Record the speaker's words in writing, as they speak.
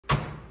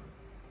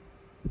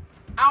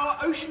Our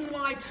Ocean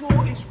Live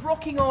tour is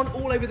rocking on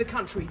all over the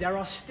country. There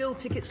are still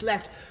tickets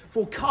left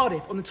for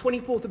Cardiff on the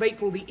 24th of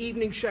April, the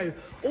evening show.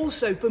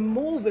 Also for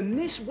Malvern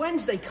this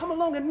Wednesday. Come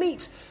along and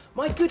meet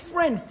my good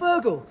friend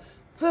Fergal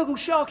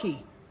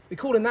Sharky. We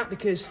call him that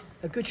because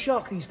a good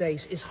shark these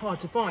days is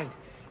hard to find.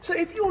 So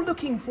if you're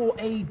looking for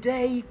a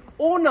day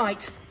or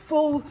night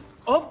full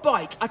of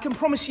bite, I can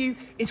promise you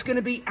it's going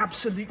to be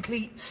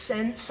absolutely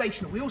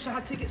sensational. We also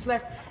have tickets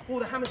left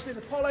for the Hammersmith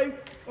Apollo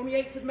on the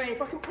 8th of May.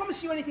 If I can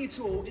promise you anything at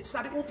all, it's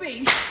that it will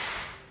be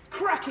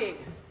cracking.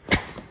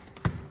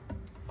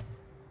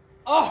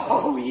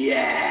 Oh,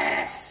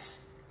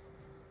 yes!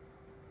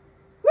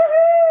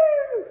 Woohoo!